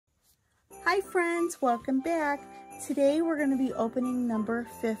Hi friends, welcome back. Today we're going to be opening number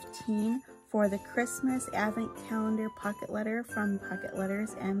 15 for the Christmas Advent Calendar Pocket Letter from Pocket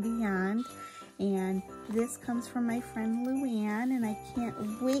Letters and Beyond. And this comes from my friend Luan, and I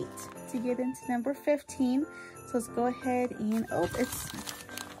can't wait to get into number 15. So let's go ahead and, oh, it's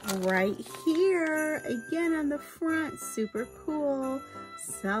right here again on the front. Super cool.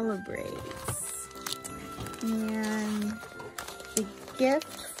 Celebrates. And the gift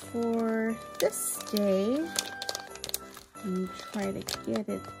for this day, let me try to get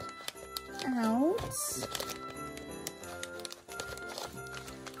it out.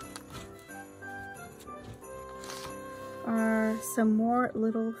 Are some more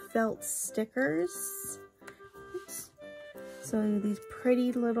little felt stickers. Oops. So these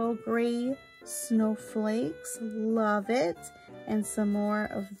pretty little gray snowflakes, love it. And some more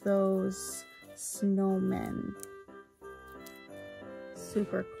of those snowmen.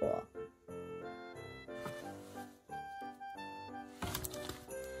 Super cool.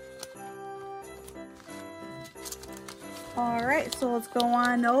 All right, so let's go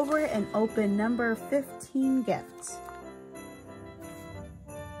on over and open number 15 gift.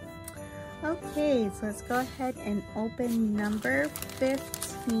 Okay, so let's go ahead and open number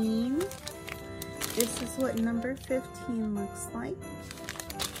 15. This is what number 15 looks like.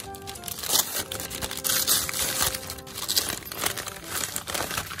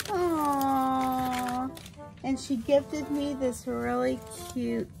 Aww. And she gifted me this really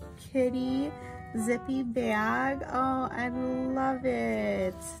cute kitty zippy bag. Oh, I love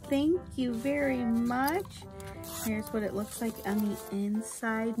it. Thank you very much. Here's what it looks like on the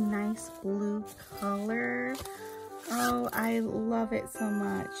inside. Nice blue color. Oh, I love it so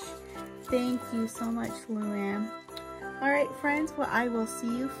much. Thank you so much, Luan. All right, friends. Well, I will see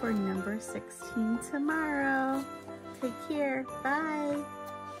you for number 16 tomorrow. Take care. Bye.